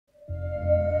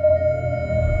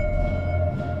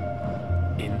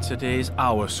In today's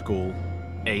Our School,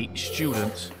 8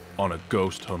 students on a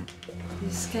ghost hunt. You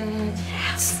scared?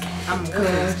 Yeah, I'm scared. I'm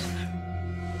good.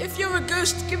 If you're a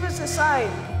ghost, give us a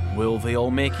sign. Will they all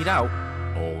make it out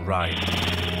all right?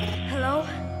 Hello?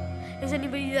 Is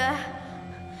anybody there?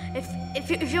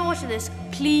 If you're watching this,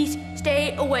 please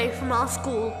stay away from our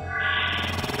school.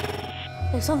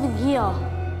 There's something here.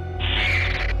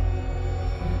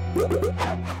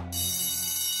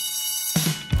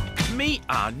 Meet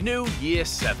our new Year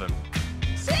 7.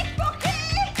 Sick buckets!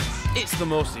 It's the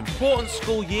most important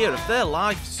school year of their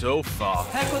life so far.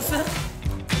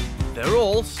 They're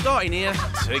all starting here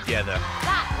together.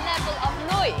 That level of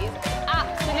noise is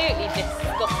absolutely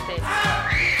disgusting.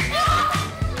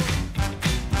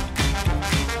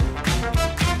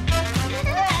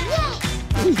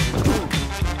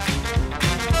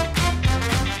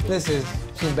 This is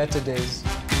seen better days.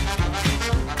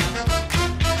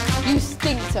 You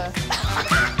stink, sir.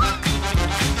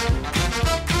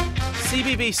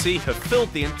 CBBC have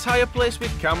filled the entire place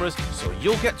with cameras, so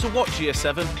you'll get to watch Year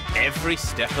 7 every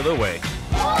step of the way.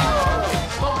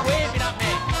 Stop waving at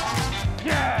me!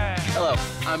 Yeah! Hello,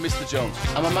 I'm Mr. Jones.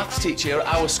 I'm a maths teacher here at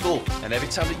our school, and every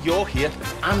time that you're here,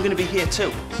 I'm going to be here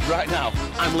too. Right now,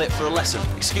 I'm late for a lesson.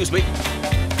 Excuse me.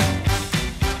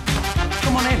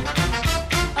 Come on in.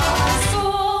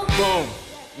 Boom.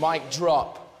 Mic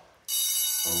drop.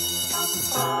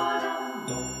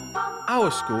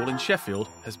 Our school in Sheffield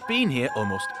has been here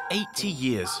almost 80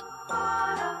 years.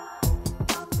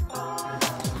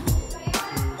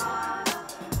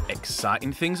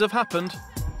 Exciting things have happened.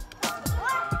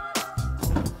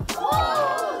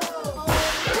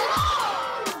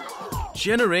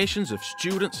 Generations of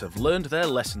students have learned their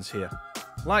lessons here,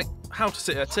 like how to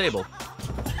sit at a table,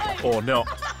 or not.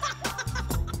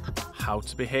 How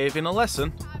to behave in a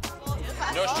lesson.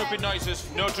 No stupid noises,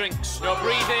 no drinks, no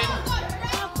breathing.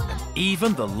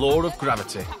 Even the law of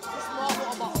gravity.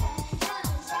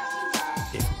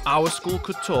 If our school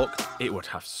could talk, it would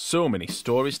have so many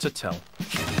stories to tell.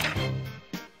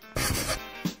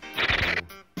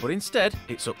 But instead,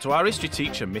 it's up to our history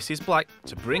teacher, Mrs. Black,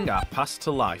 to bring our past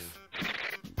to life.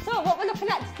 So what we're looking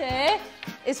at today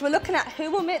is we're looking at who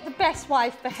will make the best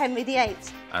wife for Henry VIII.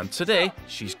 And today,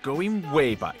 she's going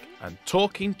way back and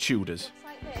talking Tudors.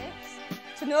 Like this,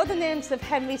 to know the names of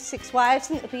Henry's 6 wives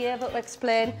and to be able to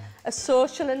explain a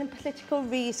social and political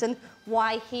reason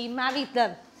why he married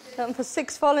them. Looking for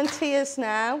 6 volunteers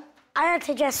now. I had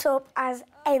to dress up as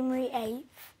Henry VIII.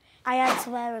 I had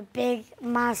to wear a big,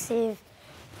 massive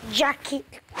jacket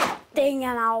thing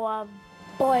and I was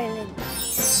boiling.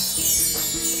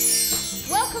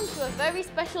 Welcome to a very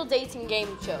special dating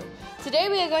game show. Today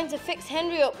we are going to fix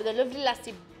Henry up with a lovely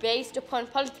lassie based upon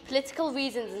political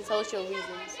reasons and social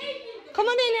reasons. Come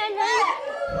on in, Henry.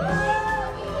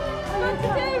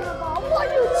 What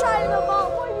are you trying about?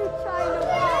 What are you trying about?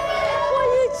 What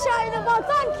are you trying about?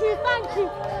 Thank you.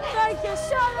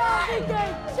 Shut up,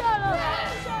 again. Shut up.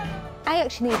 I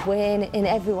actually need Wayne in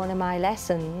every one of my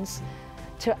lessons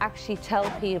to actually tell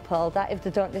people that if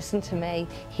they don't listen to me,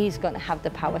 he's going to have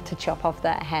the power to chop off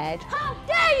their head. How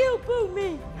dare you boo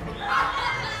me?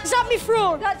 Is that me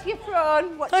throne? That's your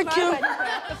throne. Thank you.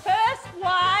 The first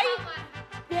wife,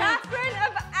 Catherine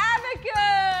of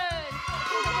Aragon.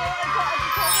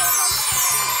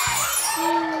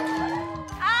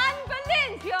 Anne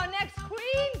Boleyn's your next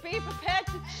queen. Be prepared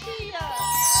to cheer.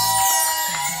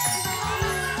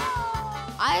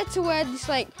 I had to wear this,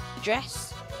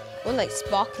 dress with,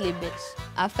 sparkly bits.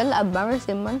 I felt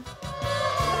embarrassing, man.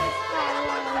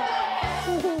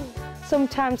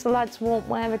 Sometimes the lads won't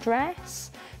wear a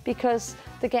dress because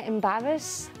they get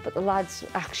embarrassed, but the lads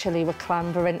actually were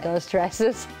clambering those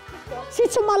dresses.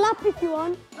 Sit on my lap if you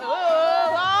want.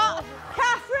 Oh,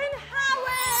 Catherine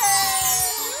Howard!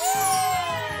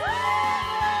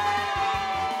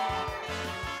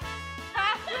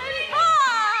 Catherine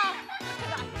Howard!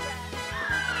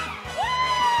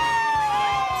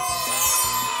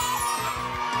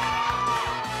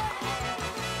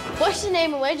 What's your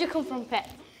name and where'd you come from, pet?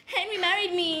 Henry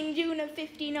married me in June of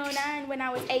 1509 when I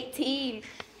was 18.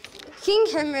 King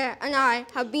Henry and I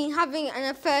have been having an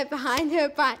affair behind her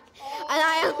back, and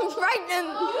I am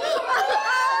pregnant.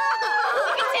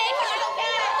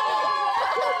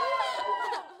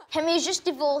 Henry has just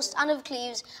divorced Anne of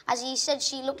Cleves as he said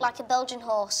she looked like a Belgian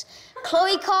horse.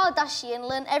 Khloe Kardashian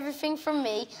learned everything from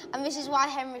me, and this is why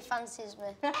Henry fancies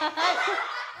me.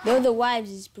 The other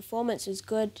wives' performance was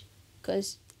good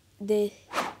because they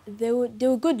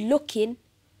were good looking,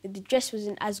 but the dress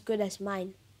wasn't as good as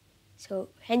mine. So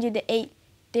Henry VIII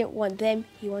didn't want them,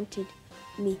 he wanted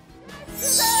me.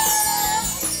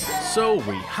 So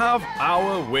we have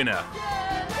our winner.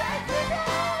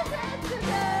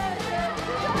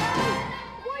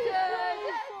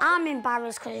 I'm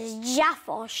embarrassed because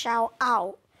Jaffa, shout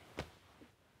out,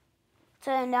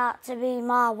 turned out to be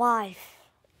my wife.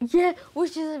 Yeah,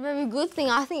 which is a very good thing.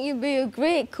 I think you'd be a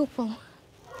great couple.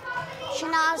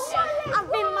 Shanaz, I've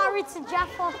been married to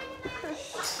Jaffa.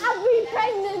 I've been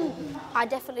pregnant. I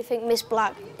definitely think Miss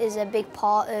Black is a big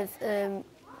part of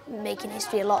making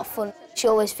history a lot of fun. She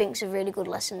always thinks of really good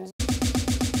lessons.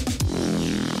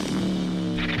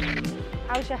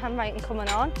 How's your handwriting coming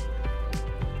on?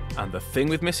 And the thing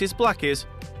with Mrs. Black is,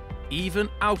 even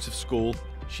out of school,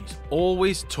 she's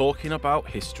always talking about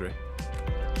history.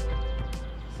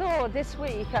 So this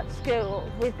week at school,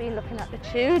 we've been looking at the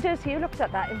Tudors. You looked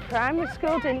at that in primary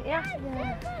school, didn't you?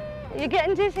 Yeah. You're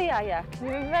getting dizzy, are you? Can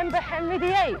you remember Henry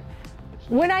VIII?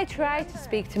 When I try to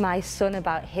speak to my son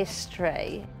about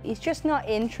history, he's just not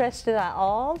interested at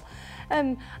all.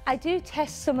 I do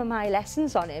test some of my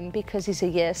lessons on him because he's a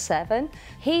year 7.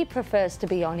 He prefers to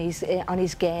be on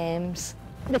his games.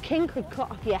 The king could cut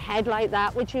off your head like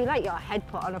that. Would you like your head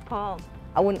put on a pole?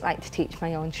 I wouldn't like to teach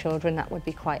my own children. That would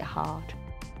be quite hard.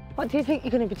 What do you think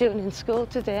you're going to be doing in school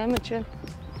today, Imogen?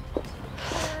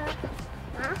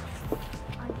 Maths.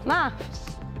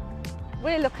 Maths?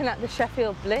 We're looking at the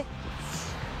Sheffield Blitz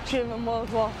during World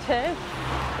War II.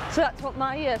 So that's what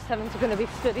my year 7s are going to be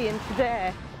studying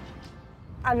today.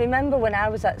 I remember when I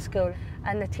was at school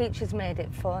and the teachers made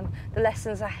it fun. The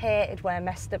lessons I hated where I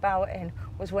messed about in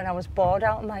was when I was bored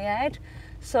out of my head.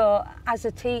 So as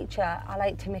a teacher, I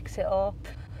like to mix it up.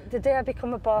 The day I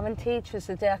become a boring teacher is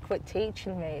the day I quit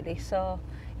teaching, really. So,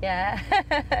 yeah.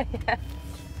 Yeah.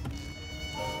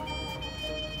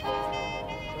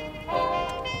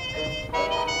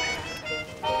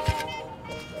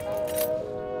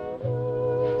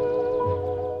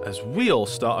 As we all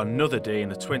start another day in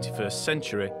the 21st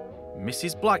century,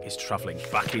 Mrs. Black is travelling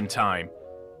back in time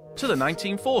to the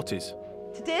 1940s.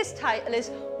 Today's title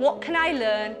is What Can I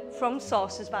Learn from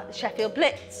Sources About the Sheffield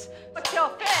Blitz? What's your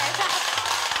face?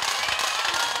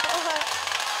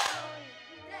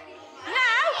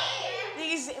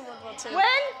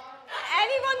 When?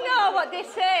 Anyone know what this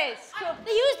is?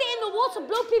 They used it in the war to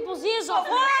blow people's ears off.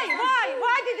 Why?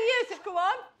 Why did they use it? Go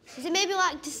on. Is it maybe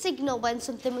like to signal when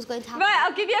something was going to happen? Right,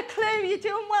 I'll give you a clue. You're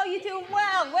doing well, you're doing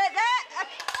well. Wait there.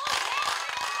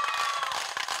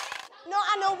 No,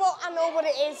 I know what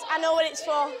it is. I know what it's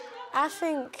for. I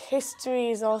think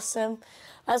history is awesome.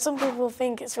 Some people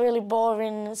think it's really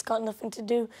boring and it's got nothing to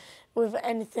do with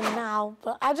anything now,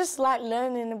 but I just like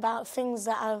learning about things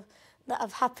that have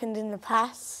happened in the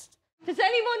past. Does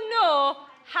anyone know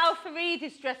how Fareed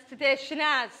is dressed today,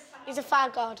 Shanaz? He's a fire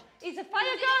guard. He's a fire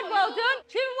guard, well done.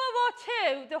 During World War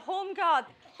II, the Home Guard,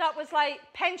 that was like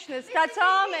pensioners, Dad's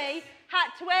army,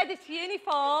 had to wear this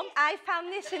uniform. I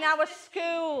found this in our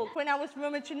school when I was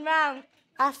rummaging round.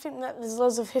 I think that there's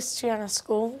loads of history in our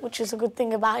school, which is a good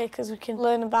thing about it, because we can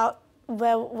learn about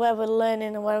where we're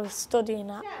learning and where we're studying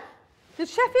at. Yeah. The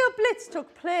Sheffield Blitz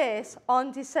took place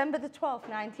on December the 12th,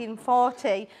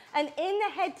 1940, and in the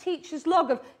head teacher's log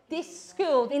of this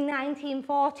school in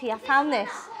 1940, I found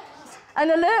this. An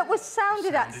alert was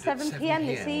sounded at 7 p.m.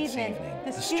 this evening.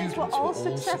 The students were all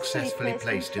successfully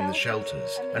placed in the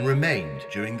shelters and remained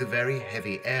during the very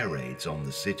heavy air raids on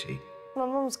the city. My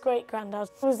mum's great-granddad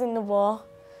was in the war,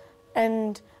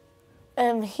 and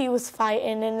he was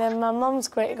fighting, and then my mum's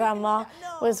great-grandma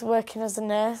was working as a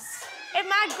nurse. If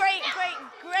my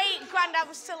great-great-great-granddad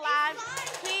was still alive,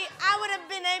 I would have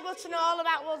been able to know all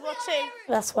about World War II.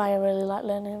 That's why I really like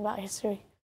learning about history.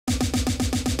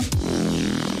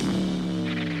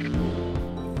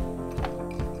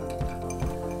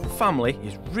 Family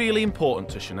is really important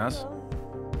to Shanaz.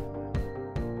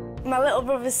 My little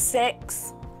brother's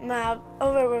 6. My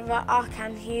other brother,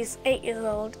 Arkan, he's 8 years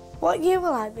old. What year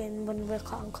will I be in when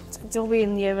Rakan comes in? You'll be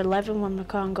in year 11 when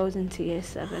Rakan goes into year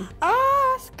 7.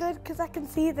 Oh, that's good, because I can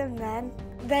see them then.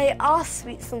 They are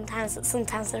sweet sometimes, but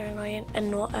sometimes they're annoying and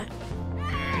naughty.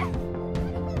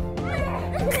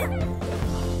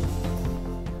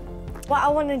 What I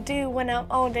want to do when I'm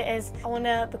older is I want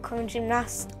to become a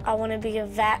gymnast. I want to be a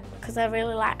vet because I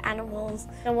really like animals.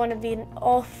 I want to be an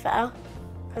author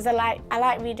because I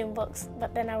like reading books,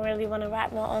 but then I really want to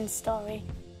write my own story.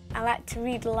 I like to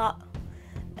read a lot.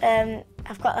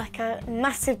 I've got like a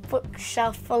massive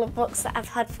bookshelf full of books that I've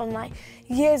had from like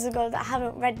years ago that I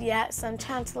haven't read yet, so I'm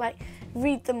trying to like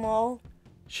read them all.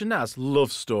 Shanaz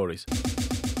loves stories,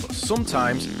 but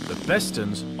sometimes the best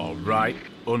ones are right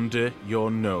under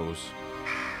your nose.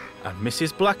 And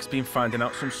Mrs. Black's been finding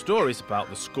out some stories about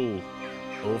the school.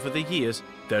 Over the years,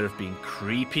 there have been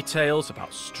creepy tales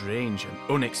about strange and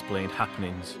unexplained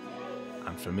happenings.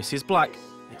 And for Mrs. Black,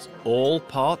 it's all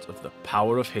part of the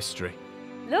power of history.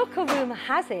 Local rumour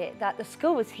has it that the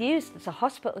school was used as a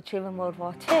hospital during World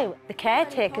War II. The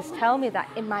caretakers tell me that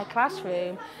in my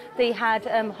classroom they had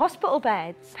hospital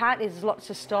beds. Apparently there's lots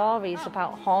of stories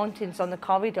about hauntings on the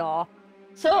corridor.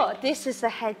 So this is the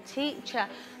head teacher,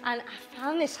 and I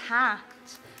found this hat,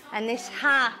 and this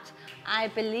hat, I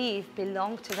believe,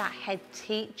 belonged to that head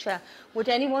teacher. Would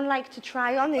anyone like to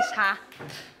try on this hat?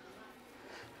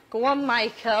 Go on,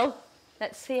 Michael.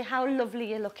 Let's see how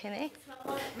lovely you're looking, eh?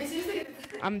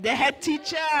 I'm the head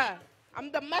teacher.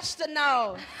 I'm the master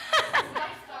now.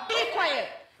 Be quiet.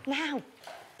 Now,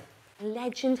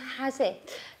 legend has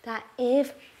it that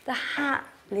if the hat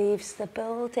leaves the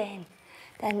building,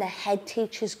 then the head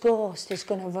teacher's ghost is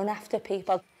going to run after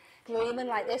people, screaming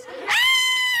like this.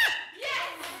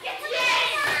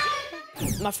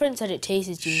 My friend said it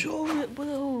tastes you. Sure it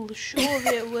will. Sure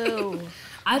it will.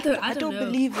 I don't know.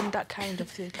 believe in that kind of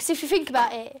thing. Because if you think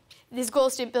about it, this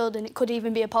ghost in building, it could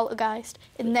even be a poltergeist,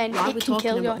 and then it can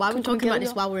kill you. Why are we talking about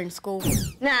this while we're in school?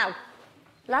 Now,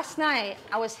 last night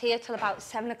I was here till about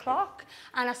 7 o'clock,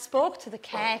 and I spoke to the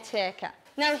caretaker.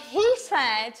 Now, he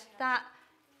said that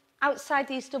outside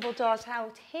these double doors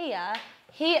out here,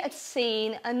 he had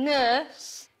seen a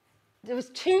nurse. There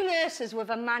was 2 nurses with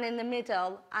a man in the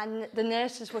middle, and the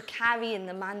nurses were carrying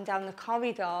the man down the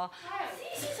corridor.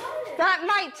 That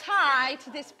might tie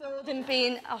to this building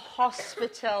being a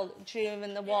hospital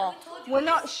during the war. We're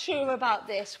not sure about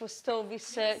this. We're still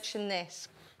researching this.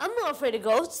 I'm not afraid of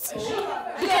ghosts.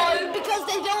 No, because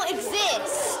they don't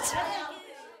exist.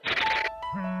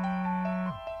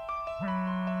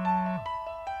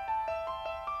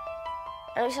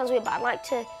 I know it sounds weird, but I'd like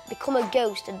to become a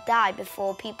ghost and die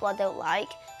before people I don't like.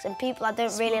 Because then people I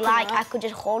don't really like, I could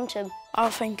just haunt them. I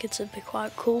think it'd be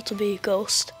quite cool to be a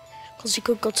ghost. Because you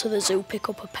could go to the zoo, pick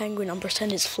up a penguin and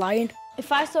pretend it's flying.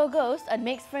 If I saw a ghost, I'd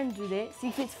make friends with it, see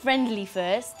if it's friendly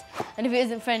first, and if it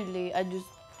isn't friendly, I'd just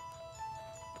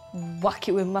whack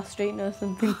it with my straightener or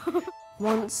something.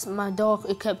 Once my door,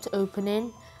 it kept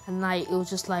opening, and like it was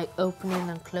just like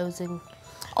opening and closing.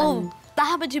 Oh, that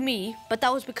happened to me, but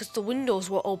that was because the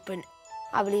windows were open.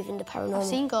 I believe in the paranormal. I've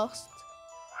seen ghosts.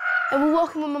 I was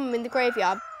walking with my mum in the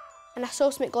graveyard, and I saw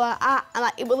something go like that, and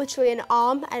like, it was literally an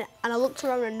arm, and I looked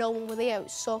around and no one was there. It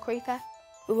was so creepy.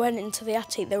 We went into the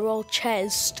attic, there were all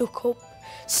chairs stuck up,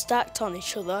 stacked on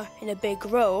each other in a big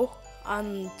row,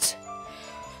 and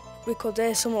we could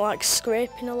hear something like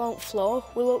scraping along the floor.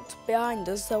 We looked behind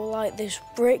us, there were like this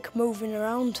brick moving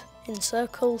around in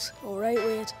circles. All right,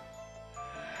 weird.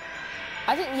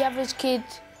 I think the average kid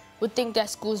would think that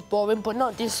school's boring, but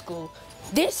not this school.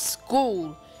 This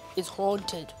school is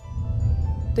haunted.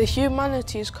 The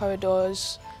humanities corridor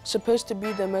is supposed to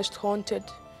be the most haunted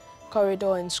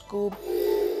corridor in school.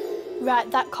 Right,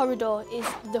 that corridor is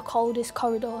the coldest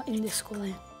corridor in this school.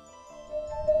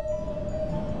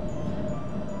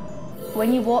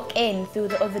 When you walk in through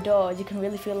the other doors, you can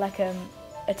really feel like a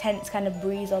tense kind of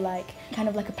breeze, or like kind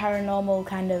of like a paranormal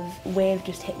kind of wave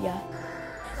just hit you.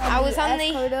 I was on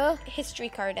the corridor. history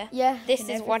corridor. Yeah. This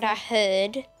is what I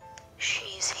heard.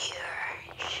 She's here.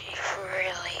 She's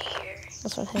really here.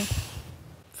 That's what I think.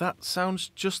 That sounds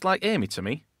just like Amy to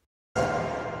me.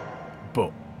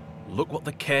 But look what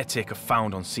the caretaker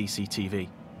found on CCTV.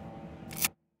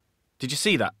 Did you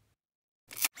see that?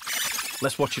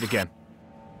 Let's watch it again.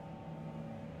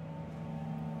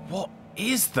 What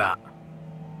is that?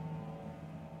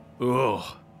 Ugh,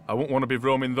 I wouldn't want to be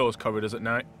roaming those corridors at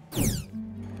night.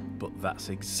 But that's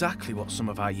exactly what some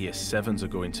of our Year 7s are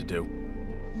going to do.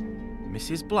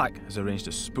 Mrs. Black has arranged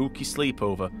a spooky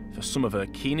sleepover for some of her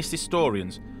keenest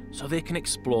historians so they can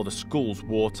explore the school's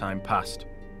wartime past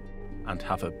and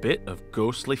have a bit of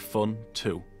ghostly fun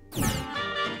too.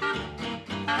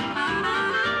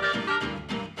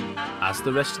 As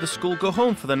the rest of the school go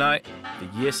home for the night,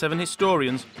 the Year 7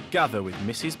 historians gather with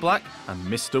Mrs. Black and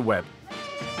Mr. Webb.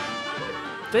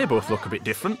 They both look a bit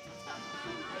different.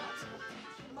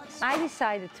 I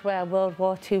decided to wear a World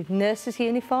War II nurse's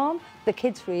uniform. The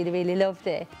kids really, really loved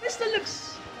it. Mr.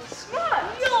 looks smart.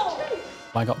 No.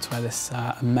 I got to wear this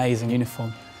amazing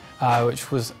uniform, which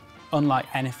was unlike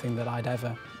anything that I'd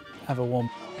ever worn.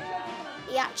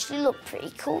 He actually looked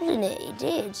pretty cool in it, he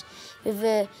did.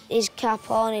 With his cap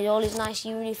on, all his nice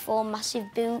uniform, massive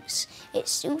boots. It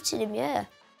suited him, yeah.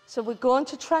 So we're going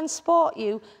to transport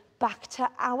you back to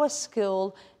our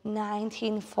school,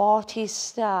 1940s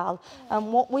style.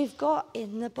 And what we've got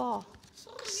in the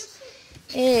box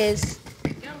is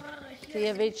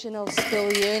the original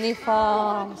school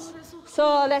uniforms.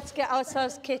 So let's get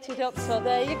ourselves kitted up. So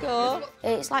there you go.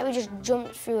 It's like we just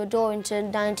jumped through a door into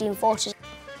 1940s.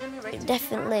 It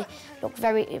definitely looked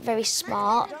very, very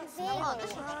smart.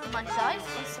 My size.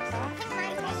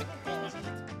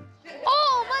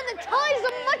 colours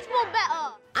are much more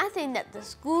better. I think that the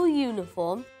school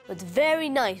uniform was very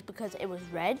nice because it was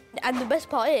red. And the best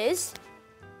part is,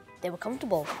 they were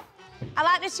comfortable. I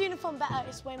like this uniform better,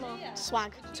 it's way more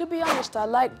swag. To be honest, I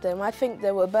liked them. I think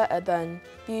they were better than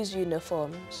these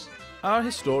uniforms. Our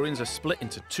historians are split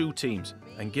into two teams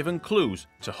and given clues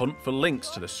to hunt for links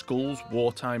to the school's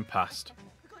wartime past.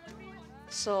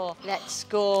 So let's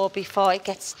go before it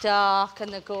gets dark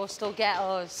and the ghost will get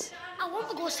us. I want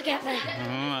the ghost to get me.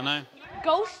 I know.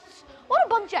 Ghosts? What a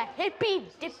bunch of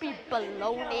hippy-dippy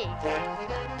baloney.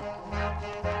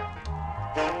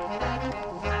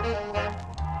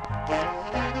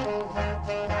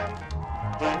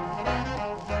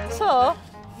 So,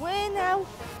 we're now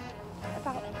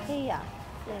about here.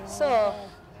 So,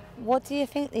 what do you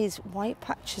think these white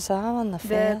patches are on the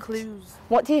field? They're clues.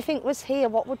 What do you think was here?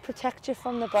 What would protect you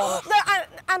from the bombs? The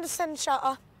Anderson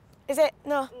shelter. Is it?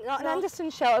 No. Not an Anderson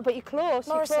shelter, but you're close.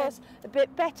 Morrison. You're close. A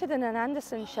bit better than an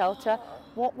Anderson shelter.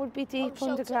 What would be deep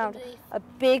underground? A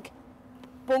big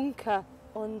bunker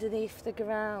underneath the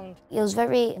ground. It was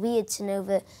very weird to know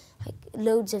that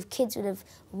loads of kids would have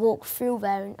walked through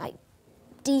there and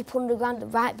deep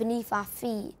underground, right beneath our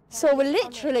feet. So we're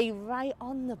literally right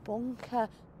on the bunker.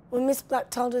 When Miss Black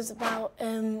told us about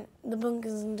the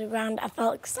bunkers underground, I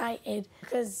felt excited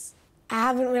because I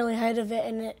haven't really heard of it,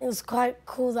 and it was quite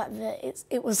cool that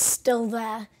it was still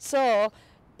there. So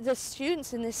the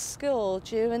students in this school,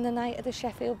 during the night of the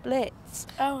Sheffield Blitz,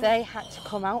 they had to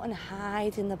come out and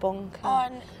hide in the bunker.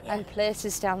 And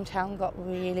places downtown got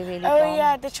really, really bombed.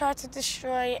 Yeah, they tried to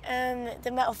destroy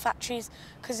the metal factories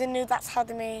because they knew that's how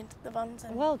they made the bombs.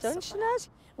 Well done, Sinead.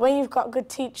 When you've got good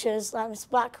teachers like Miss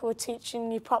Black who are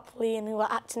teaching you properly and who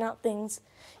are acting out things,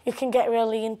 you can get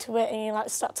really into it and you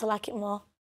start to like it more.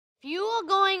 If you are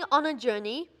going on a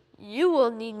journey, you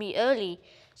will need me early.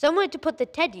 Somewhere to put the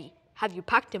teddy. Have you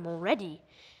packed him already?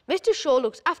 Mr. Shaw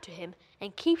looks after him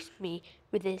and keeps me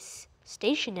with his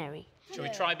stationery. Shall we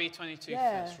try B22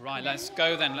 first? Right, let's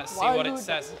go then. Let's see what it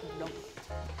says.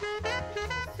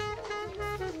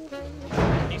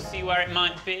 Can you see where it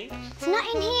might be? It's not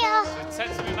in here. So it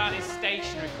said something about his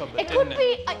stationery cupboard,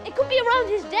 It could be around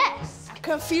his desk. I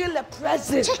can feel a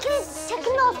present. Check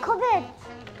the north cupboard.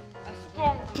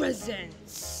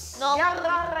 Presents. No.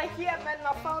 Yeah, right here, man.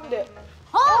 I found it.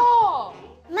 Oh!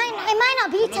 It might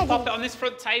not be Teddy. Pop it on this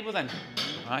front table then.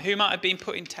 Right, who might have been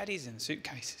putting teddies in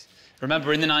suitcases?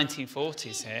 Remember, in the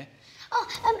 1940s here.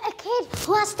 A kid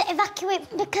who has to evacuate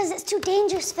because it's too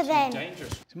dangerous for them.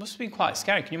 Dangerous. It must have been quite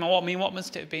scary. Can you imagine what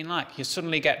must it have been like? You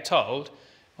suddenly get told,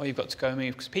 oh, you've got to go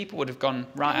move, because people would have gone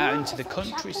right out into the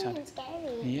countryside.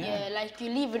 Yeah, like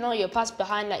you're leaving all your past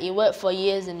behind, like you worked for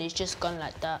years and it's just gone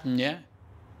like that. Yeah.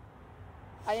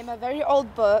 I am a very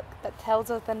old book that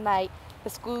tells of the night the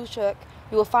school shook.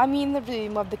 You will find me in the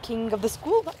room of the king of the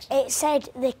school. It said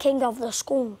the king of the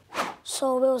school.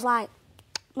 So it was like,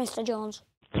 Mr. Jones.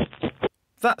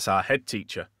 That's our head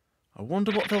teacher. I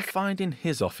wonder what they'll find in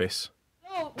his office.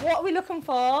 Oh, what are we looking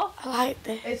for? I like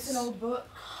this. It's an old book.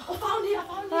 I found it.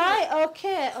 Right,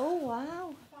 OK. Oh,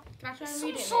 wow. Can I try and Some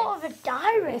read it? sort of a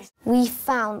diary. We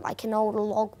found an old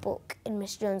logbook in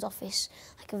Miss Jones' office.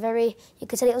 You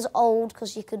could tell it was old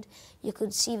because you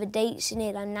could see the dates in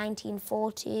it,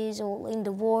 1940s or in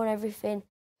the war and everything.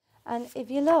 And if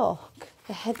you look,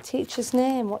 the head teacher's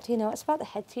name, what do you know? It's about the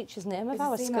head teacher's name of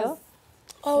our school.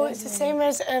 Oh, it's the same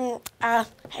as our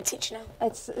head teacher now.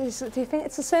 Do you think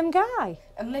it's the same guy?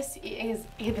 Unless he'd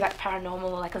be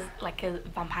paranormal or like a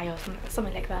vampire or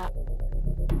something like that.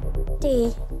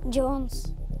 D.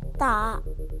 Jones. That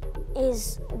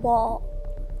is what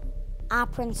our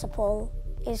principal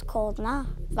is called now.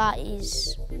 That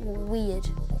is weird.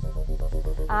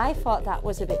 I thought that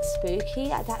was a bit spooky.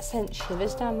 That sent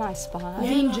shivers down my spine.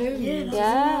 Dean Jones.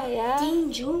 Yeah.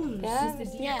 Dean Jones.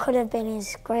 Yeah. Could have been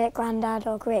his great-granddad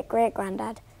or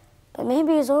great-great-granddad, but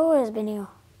maybe he's always been here.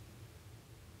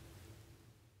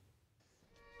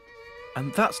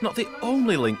 And that's not the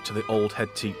only link to the old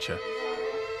head teacher.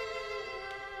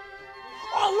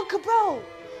 Oh, look, a bell.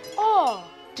 Oh.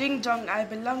 Ding dong, I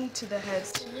belong to the head.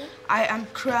 I am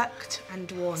cracked and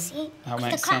worn. That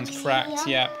makes sense. Cracked,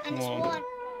 yeah. Worn.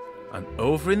 And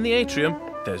over in the atrium,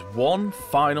 there's one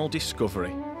final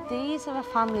discovery. These are a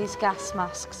family's gas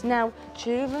masks. Now,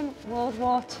 during World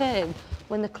War II,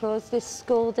 when they closed this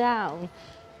school down,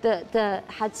 they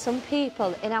had some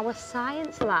people in our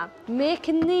science lab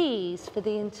making these for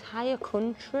the entire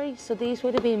country. So these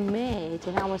would have been made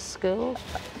in our school.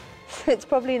 It's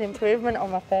probably an improvement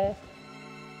on my face.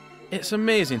 It's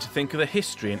amazing to think of the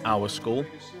history in our school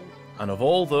and of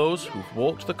all those who've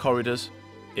walked the corridors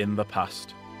in the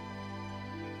past.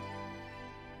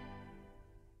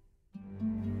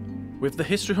 With the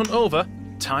history hunt over,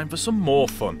 time for some more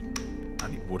fun.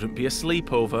 And it wouldn't be a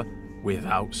sleepover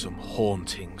without some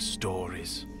haunting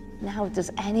stories. Now,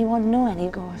 does anyone know any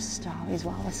ghost stories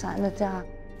while we're sat in the dark?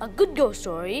 A good ghost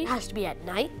story has to be at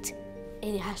night,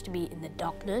 and it has to be in the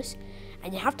darkness,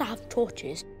 and you have to have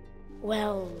torches.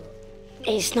 Well,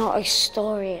 it's not a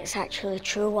story, it's actually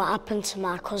true what happened to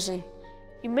my cousin.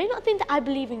 You may not think that I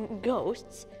believe in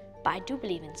ghosts, but I do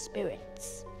believe in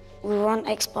spirits. We were on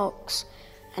Xbox,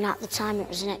 and at the time it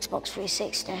was an Xbox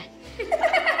 360.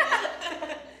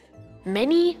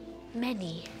 Many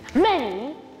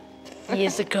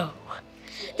years ago,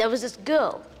 there was this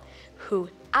girl who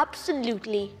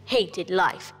absolutely hated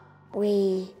life.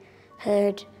 We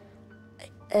heard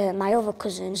my other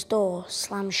cousin's door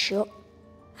slam shut,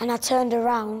 and I turned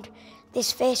around,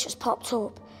 this face just popped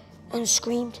up and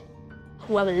screamed.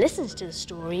 Whoever listens to the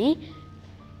story,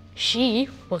 she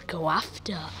will go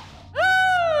after.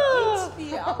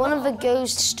 One of the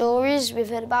ghost stories we've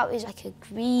heard about is like a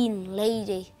green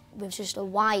lady with just a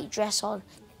white dress on,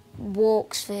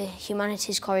 walks the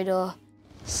humanities corridor.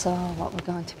 So what we're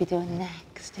going to be doing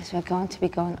next is we're going to be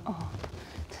going up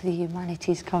to the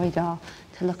humanities corridor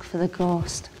to look for the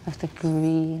ghost of the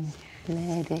green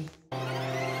lady.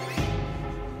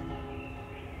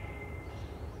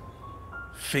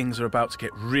 Things are about to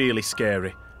get really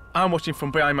scary. I'm watching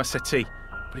from behind my settee,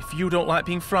 but if you don't like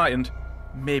being frightened,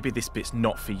 maybe this bit's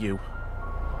not for you.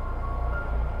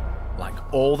 Like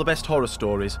all the best horror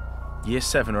stories, Year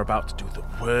 7 are about to do the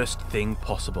worst thing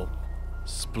possible.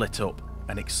 Split up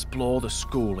and explore the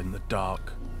school in the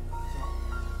dark.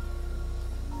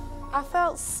 I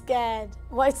felt scared.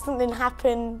 What if something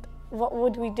happened? What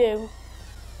would we do?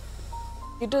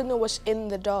 You don't know what's in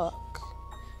the dark.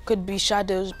 Could be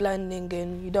shadows blending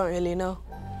in, you don't really know.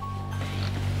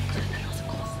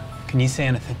 Can you see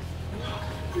anything?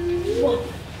 What?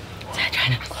 Try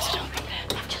not to close the door.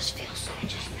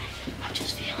 I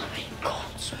just feel a bit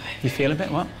cold, sorry. You feel a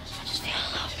bit what? I just feel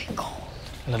a little bit cold.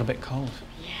 A little bit cold?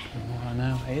 Yeah. Oh, I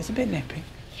know. It is a bit nippy.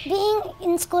 Being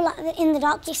in school in the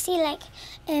dark, you see like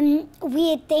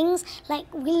weird things. Like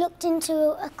we looked into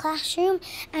a classroom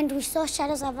and we saw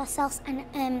shadows of ourselves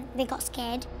and they got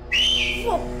scared.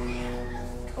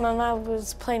 My mum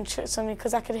was playing tricks on me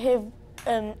because I could hear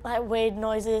like weird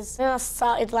noises. And I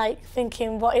started like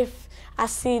thinking, what if I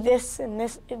see this and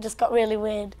this? It just got really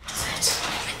weird. It's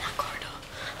in that corridor.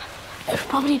 It's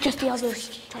probably just the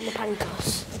others trying to panic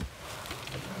us.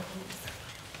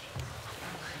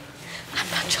 I'm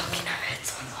not joking, I heard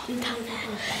someone down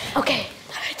there. Okay,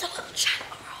 I heard a little chat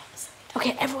around.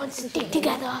 Okay, everyone stick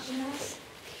together.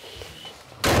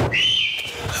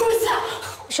 Who was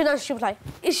that? She was like,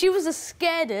 if she was the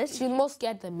scaredest, she was more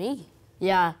scared than me.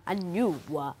 Yeah, I knew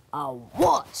what I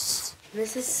was.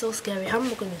 This is so scary. How am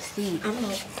I going to sleep? I'm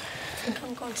not. I think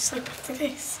I'm going to sleep after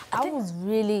this. I was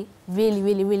really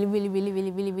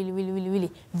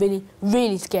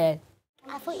scared.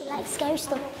 I thought you liked scary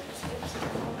stuff.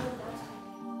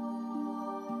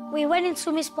 We went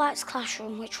into Miss Black's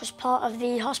classroom, which was part of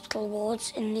the hospital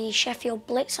wards in the Sheffield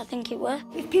Blitz, I think it were.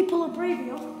 If people are brave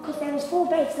enough, because there was 4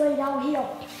 beds laid out here.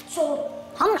 So,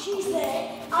 she's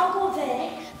there, I'll go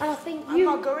there, and I think I'm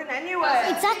not going anywhere.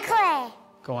 Exactly.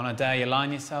 Go on, I dare you,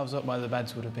 line yourselves up where the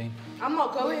beds would have been. I'm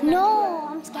not going No,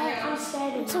 I'm scared.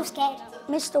 I'm too scared.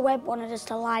 Mr. Webb wanted us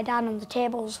to lie down on the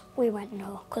tables. We went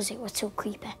no, because it was too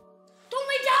creepy. Don't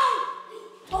lay down!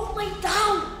 Don't lay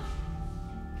down!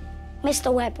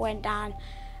 Mr. Webb went down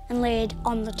and laid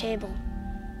on the table,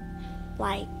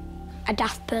 like a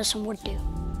daft person would do.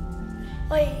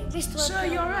 Wait, Mr. Webb... Sir,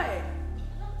 you all right?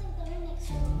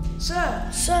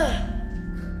 Sir!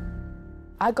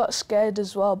 I got scared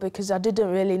as well because I didn't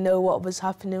really know what was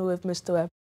happening with Mr. Webb.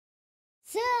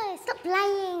 Sir, stop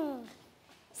lying.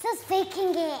 Sir's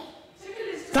faking it.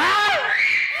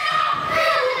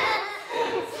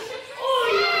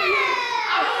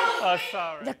 Oh,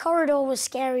 sorry. The corridor was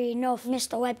scary enough,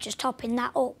 Mr. Webb just topping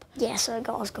that up. Yeah, so it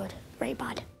got us good. Very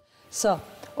bad. So,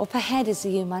 up ahead is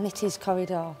the humanities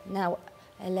corridor. Now,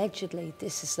 allegedly,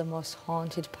 this is the most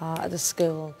haunted part of the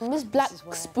school. Miss Black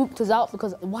spooked us out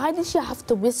because why did she have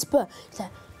to whisper? She's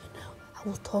like, you know, I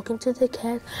was talking to the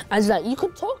kids. I was like, you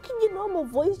could talk in your normal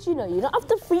voice, you know. You don't have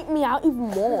to freak me out even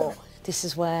more. This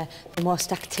is where the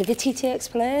most activity takes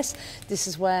place. This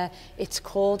is where it's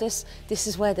coldest. This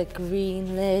is where the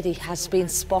green lady has been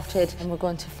spotted. And we're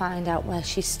going to find out where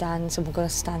she stands and we're going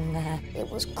to stand there. It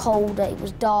was colder, it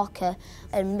was darker,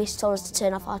 and Miss told us to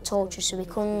turn off our torches so we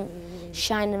couldn't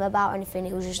shine them about anything.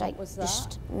 It was just like,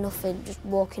 just nothing, just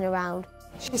walking around.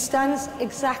 She stands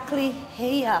exactly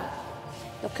here,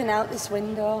 looking out this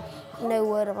window. No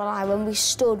word of a lie, when we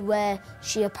stood where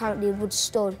she apparently would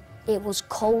stood, it was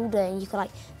colder and you could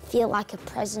like feel like a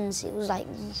presence. It was like...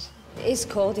 It's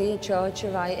cold here, George,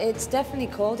 you're right. It's definitely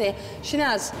cold here.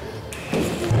 Shanaz.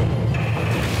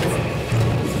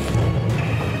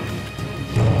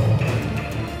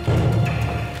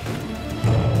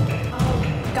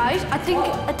 Guys, I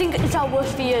think it's our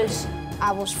worst fears.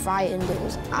 I was frightened. It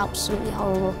was absolutely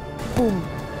horrible. Boom,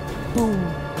 boom,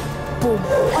 boom.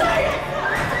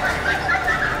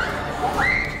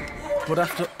 But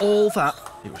after all that,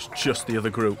 it was just the other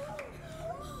group.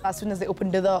 As soon as they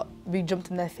opened the door, we jumped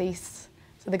in their face,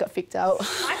 so they got freaked out. You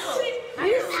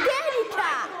scaredy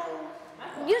cat!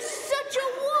 You're such a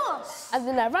wuss! And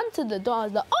then I ran to the door, I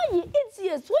was like, oh, you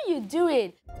idiots, what are you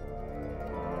doing?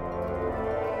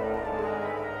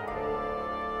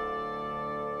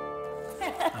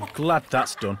 I'm glad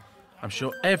that's done. I'm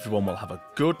sure everyone will have a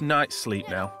good night's sleep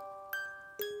now.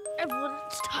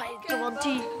 Everyone's tired, come on,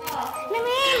 tea.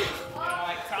 All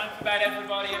right, time for bed,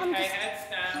 everybody. Okay, heads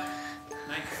down.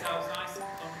 Make yourselves nice and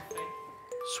comfy.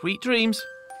 Sweet dreams.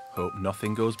 Hope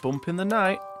nothing goes bump in the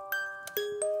night.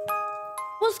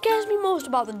 What scares me most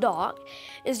about the dark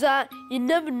is that you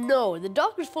never know. The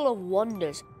dark is full of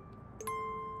wonders.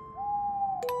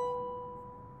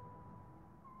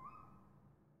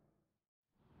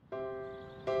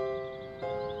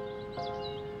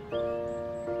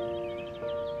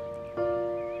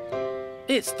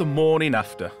 It's the morning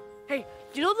after. Hey,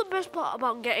 do you know the best part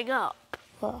about getting up?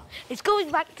 What? It's going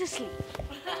back to sleep.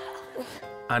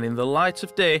 And in the light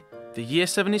of day, the Year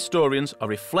 7 historians are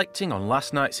reflecting on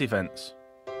last night's events.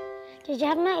 Did you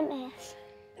have nightmares?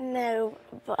 No,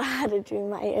 but I had a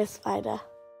dream I ate a spider.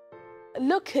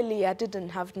 Luckily, I didn't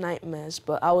have nightmares,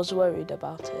 but I was worried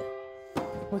about it.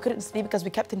 We couldn't sleep because we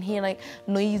kept on hearing like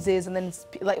noises, and then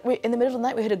like in the middle of the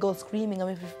night we heard a girl screaming,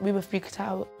 and we were freaked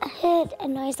out. I heard a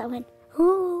noise that went,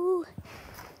 ooh.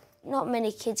 Not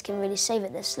many kids can really say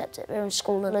that they've slept at their own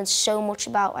school and learned so much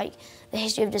about like the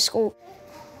history of the school.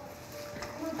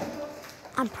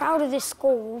 I'm proud of this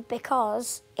school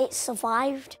because it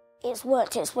survived. It's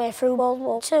worked its way through World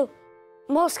War II.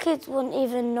 Most kids wouldn't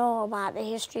even know about the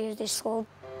history of this school.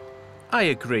 I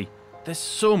agree. There's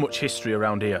so much history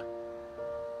around here.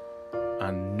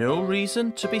 And no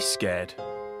reason to be scared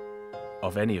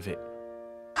of any of it.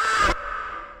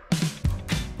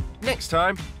 Next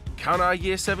time, can our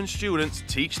Year 7 students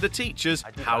teach the teachers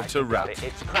how to rap?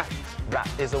 It's craft. Rap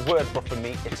is a word, but for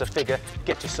me, it's a figure.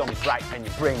 Get your songs right and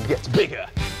your brain gets bigger.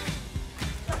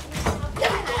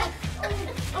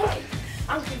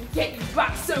 I'm gonna get you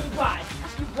back so bad.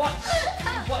 You watch.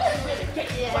 I'm gonna get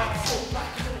you back so bad.